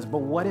if it does, but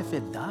what if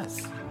it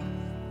does?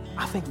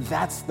 I think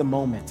that's the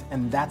moment,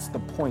 and that's the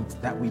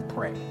point that we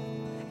pray.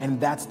 And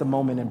that's the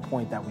moment and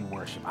point that we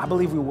worship. I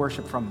believe we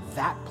worship from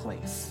that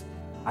place.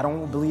 I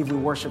don't believe we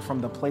worship from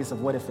the place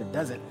of what if it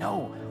doesn't.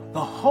 No, the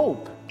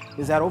hope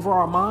is that over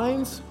our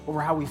minds, over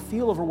how we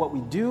feel, over what we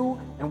do,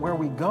 and where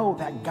we go,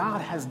 that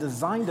God has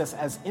designed us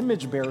as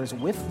image bearers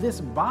with this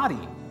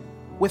body,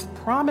 with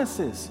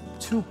promises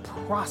to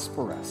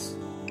prosper us.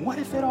 What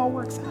if it all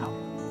works out?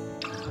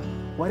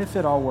 What if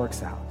it all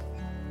works out?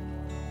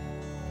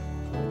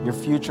 Your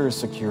future is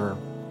secure,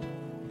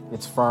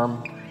 it's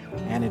firm,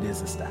 and it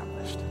is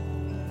established.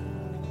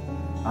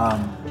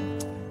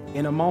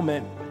 In a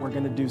moment, we're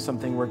going to do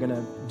something. We're going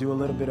to do a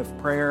little bit of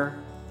prayer.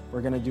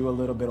 We're going to do a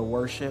little bit of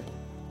worship.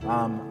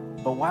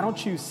 But why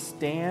don't you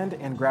stand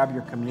and grab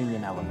your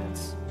communion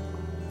elements?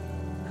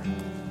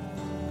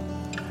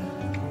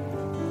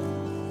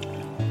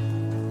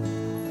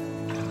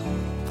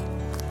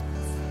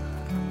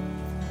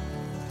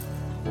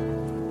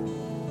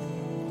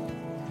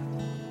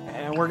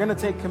 And we're going to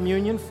take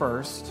communion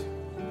first.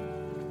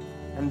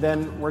 And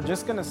then we're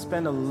just going to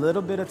spend a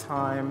little bit of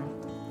time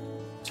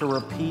to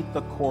repeat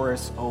the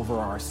chorus over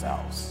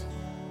ourselves.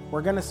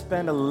 We're going to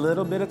spend a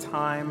little bit of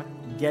time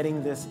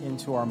getting this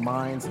into our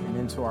minds and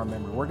into our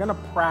memory. We're going to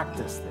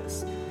practice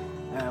this.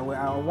 I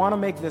want to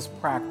make this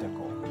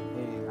practical.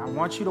 I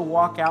want you to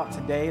walk out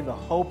today. The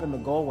hope and the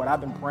goal, what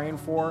I've been praying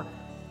for,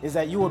 is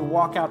that you would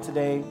walk out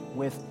today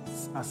with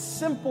a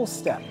simple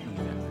step,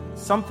 even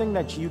something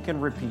that you can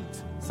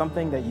repeat,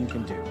 something that you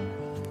can do.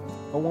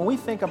 But when we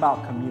think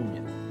about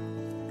communion,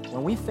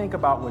 when we think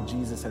about what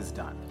Jesus has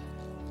done,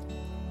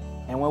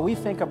 and when we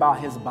think about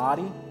his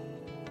body,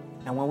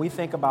 and when we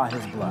think about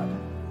his blood,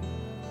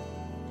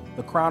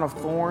 the crown of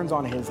thorns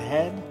on his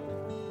head,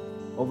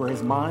 over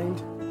his mind,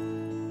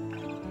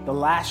 the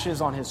lashes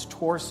on his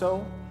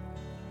torso,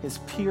 his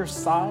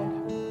pierced side,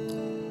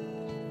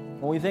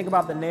 when we think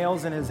about the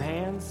nails in his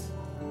hands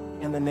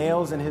and the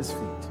nails in his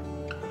feet,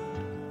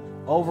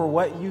 over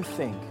what you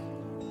think,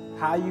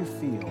 how you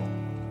feel,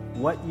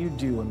 what you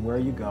do, and where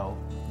you go,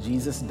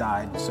 Jesus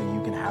died so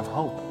you can have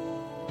hope.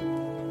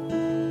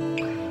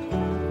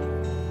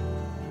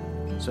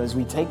 So as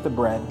we take the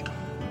bread,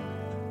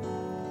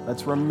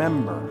 let's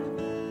remember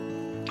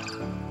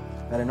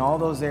that in all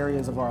those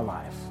areas of our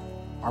life,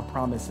 our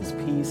promise is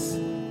peace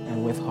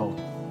and with hope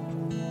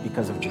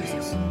because of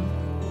Jesus.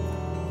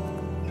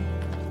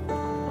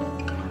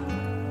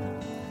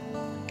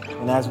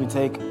 And as we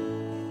take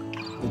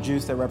the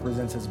juice that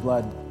represents his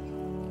blood,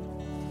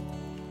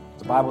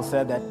 the Bible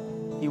said that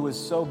he was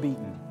so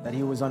beaten that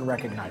he was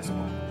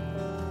unrecognizable.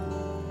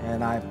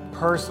 And I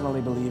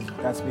personally believe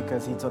that's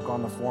because he took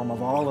on the form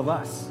of all of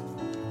us.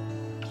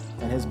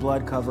 And his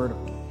blood covered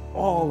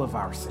all of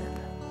our sin.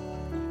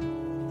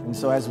 And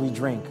so as we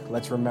drink,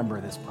 let's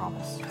remember this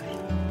promise.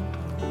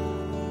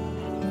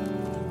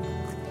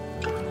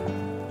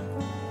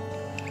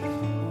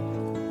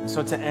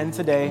 So to end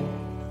today,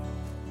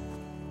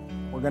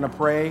 we're going to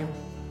pray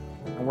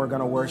and we're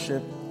going to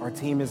worship. Our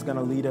team is going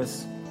to lead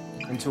us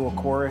into a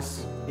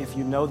chorus. If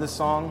you know the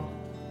song,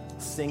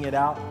 sing it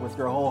out with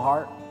your whole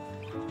heart.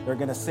 They're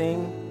going to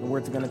sing, and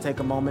we're going to take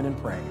a moment and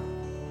pray.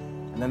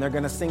 And then they're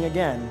going to sing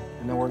again,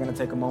 and then we're going to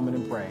take a moment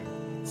and pray.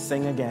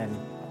 Sing again,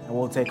 and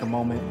we'll take a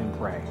moment and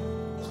pray.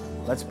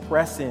 Let's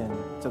press in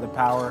to the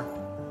power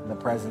and the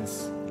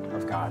presence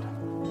of God.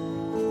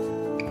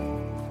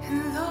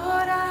 And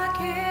Lord, I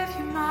give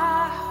you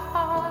my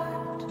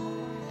heart.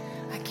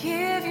 I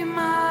give you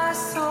my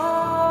soul.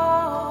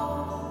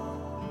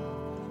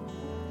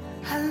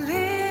 I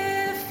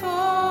live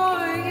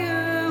for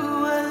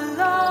you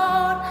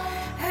alone.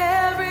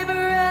 Every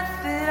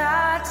breath that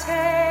I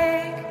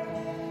take,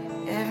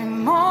 every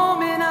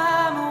moment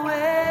I'm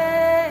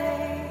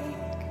awake.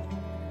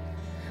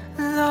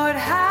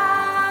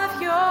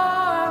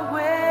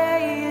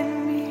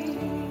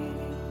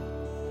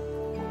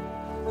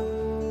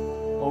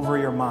 over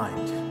your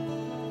mind.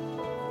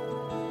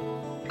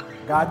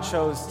 God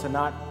chose to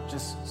not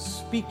just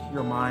speak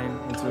your mind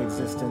into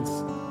existence,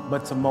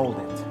 but to mold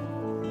it.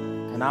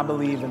 And I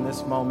believe in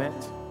this moment,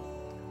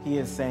 He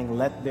is saying,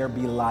 let there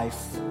be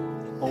life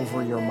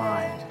over your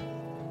mind.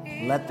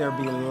 Let there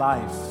be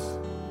life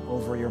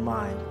over your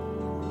mind.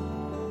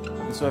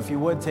 And so if you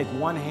would, take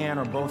one hand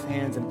or both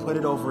hands and put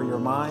it over your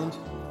mind.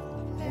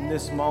 In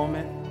this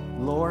moment,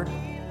 Lord,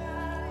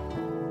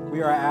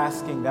 we are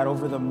asking that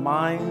over the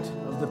mind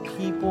of the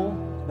people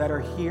that are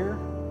here,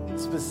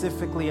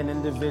 specifically an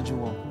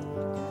individual,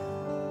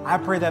 I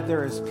pray that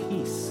there is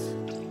peace.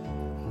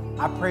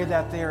 I pray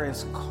that there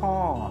is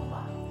calm.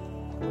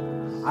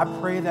 I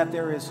pray that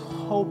there is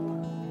hope.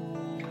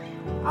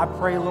 I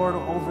pray, Lord,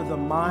 over the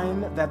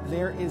mind that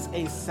there is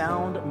a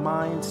sound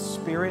mind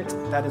spirit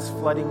that is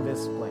flooding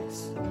this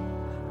place.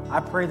 I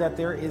pray that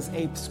there is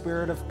a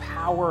spirit of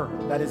power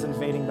that is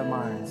invading the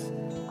minds.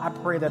 I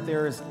pray that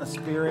there is a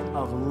spirit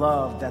of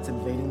love that's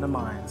invading the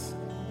minds.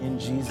 In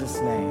Jesus'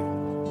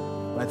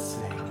 name, let's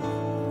sing.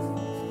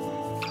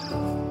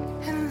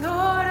 And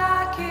Lord,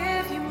 I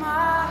give you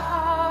my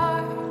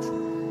heart.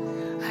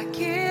 I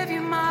give you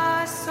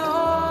my soul.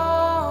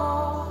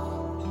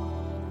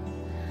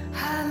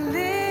 I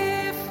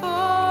live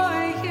for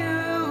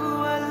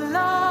you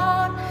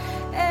alone.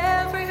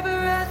 Every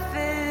breath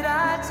that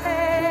I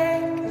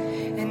take,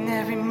 and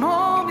every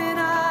moment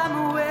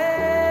I'm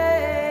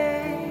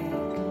awake.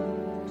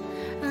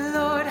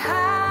 Lord,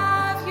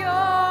 have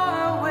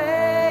your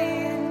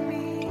way in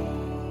me.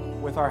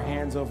 With our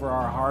hands over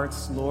our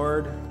hearts,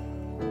 Lord,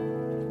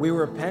 we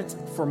repent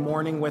for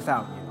mourning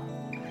without you.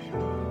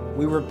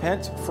 We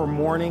repent for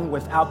mourning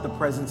without the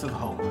presence of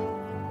hope.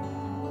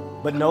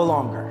 But no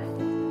longer.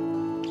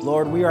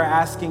 Lord, we are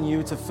asking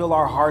you to fill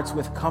our hearts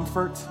with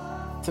comfort,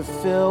 to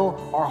fill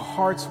our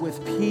hearts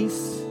with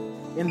peace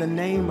in the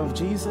name of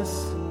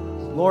Jesus.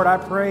 Lord, I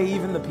pray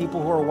even the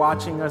people who are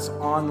watching us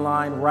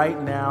online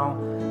right now,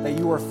 that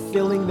you are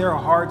filling their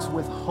hearts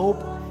with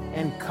hope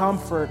and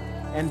comfort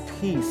and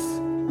peace.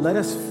 Let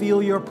us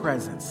feel your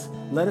presence.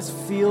 Let us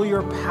feel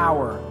your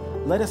power.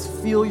 Let us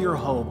feel your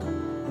hope.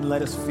 And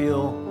let us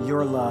feel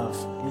your love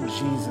in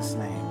Jesus'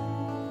 name.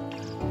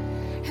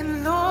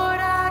 And Lord,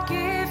 I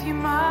give you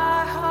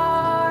my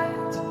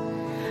heart.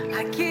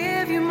 I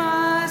give you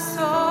my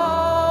soul.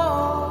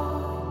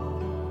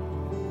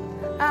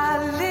 I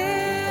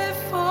live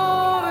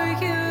for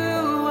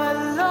you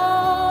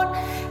alone.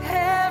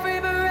 Every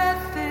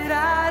breath that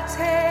I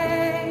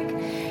take,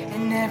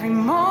 and every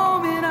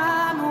moment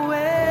I'm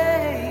awake.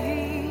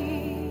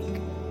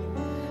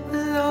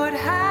 Lord,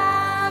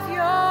 have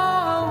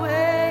your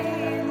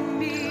way in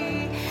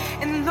me.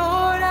 And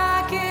Lord,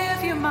 I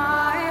give you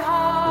my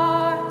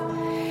heart,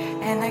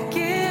 and I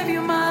give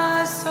you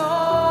my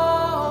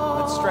soul.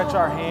 Let's stretch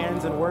our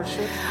hands and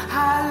worship.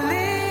 I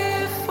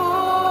live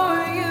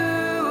for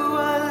you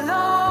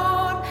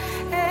alone.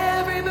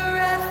 Every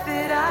breath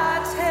that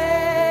I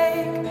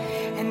take,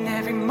 and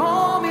every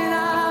moment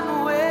I'm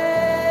awake.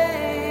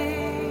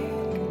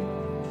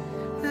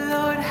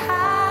 Lord,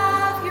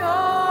 have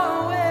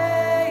your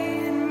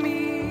way in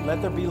me.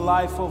 Let there be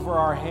life over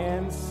our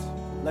hands.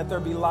 Let there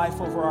be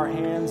life over our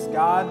hands.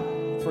 God,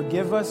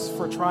 forgive us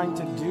for trying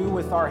to do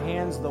with our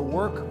hands the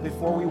work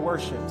before we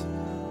worshiped.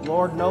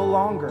 Lord, no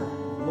longer.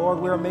 Lord,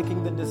 we are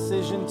making the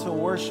decision to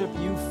worship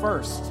you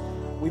first.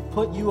 We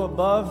put you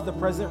above the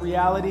present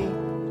reality.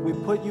 We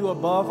put you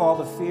above all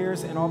the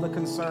fears and all the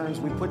concerns.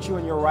 We put you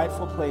in your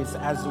rightful place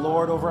as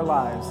Lord over our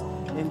lives.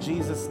 In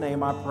Jesus'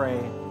 name I pray.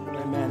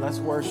 Amen. Let's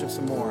worship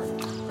some more.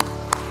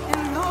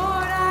 And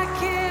Lord, I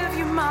give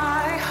you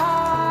my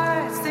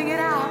heart. Sing it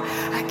out.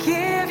 I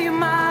give you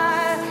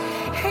my.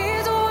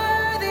 He's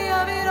worthy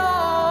of it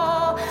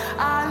all.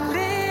 I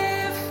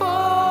live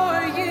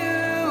for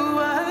you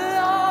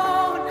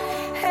alone.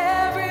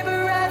 Every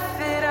breath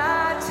that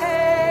I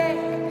take,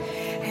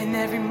 and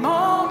every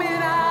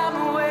moment I'm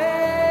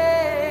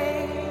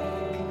awake.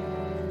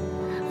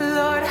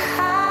 Lord,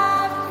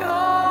 have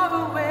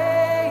your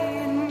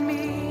way in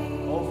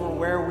me. Over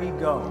where we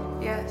go.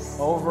 Yes.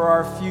 Over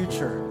our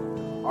future,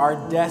 our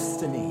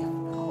destiny,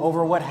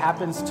 over what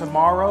happens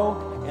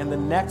tomorrow and the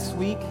next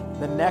week,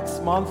 the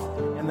next month,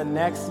 and the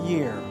next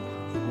year.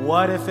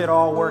 What if it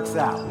all works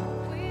out?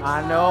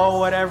 I know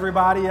what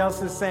everybody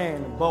else is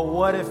saying, but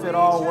what if it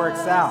all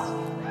works out?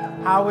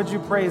 How would you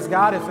praise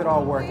God if it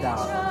all worked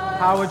out?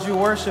 How would you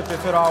worship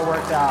if it all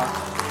worked out?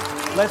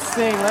 Let's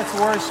sing, let's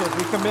worship.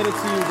 We commit it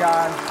to you,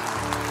 God.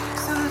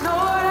 So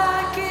Lord,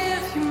 I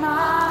give you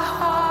my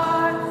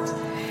heart,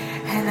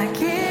 and I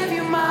give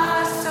you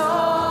my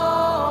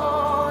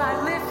soul. I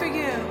live for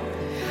you.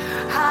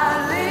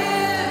 I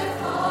live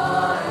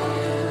for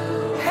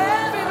you.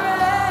 Every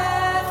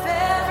breath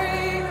that I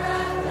take, every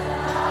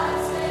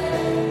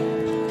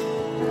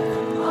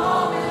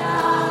moment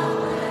I'm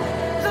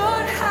awake.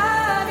 Lord,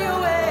 have your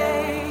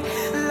way.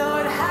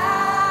 Lord,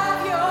 have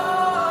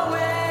your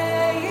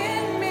way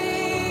in me.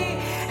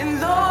 And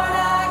Lord,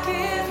 I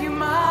give you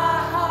my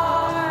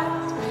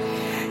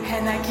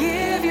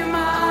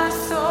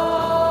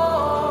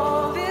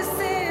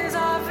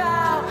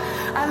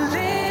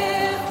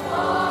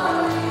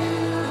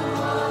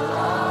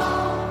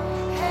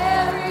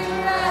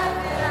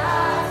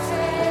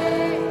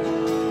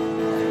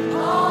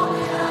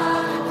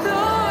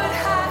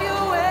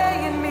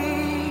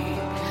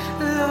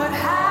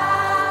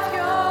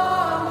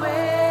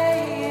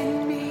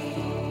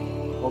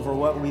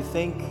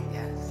think,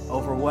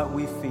 over what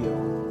we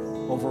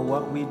feel, over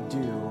what we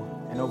do,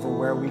 and over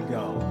where we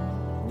go.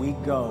 We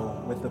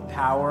go with the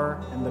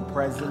power and the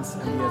presence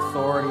and the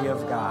authority of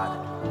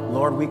God.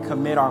 Lord, we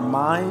commit our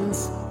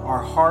minds,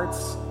 our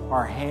hearts,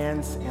 our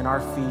hands, and our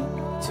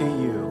feet to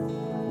you.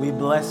 We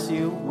bless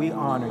you. We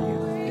honor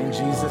you. In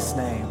Jesus'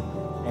 name,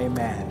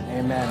 amen.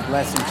 Amen.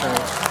 Bless you,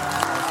 church.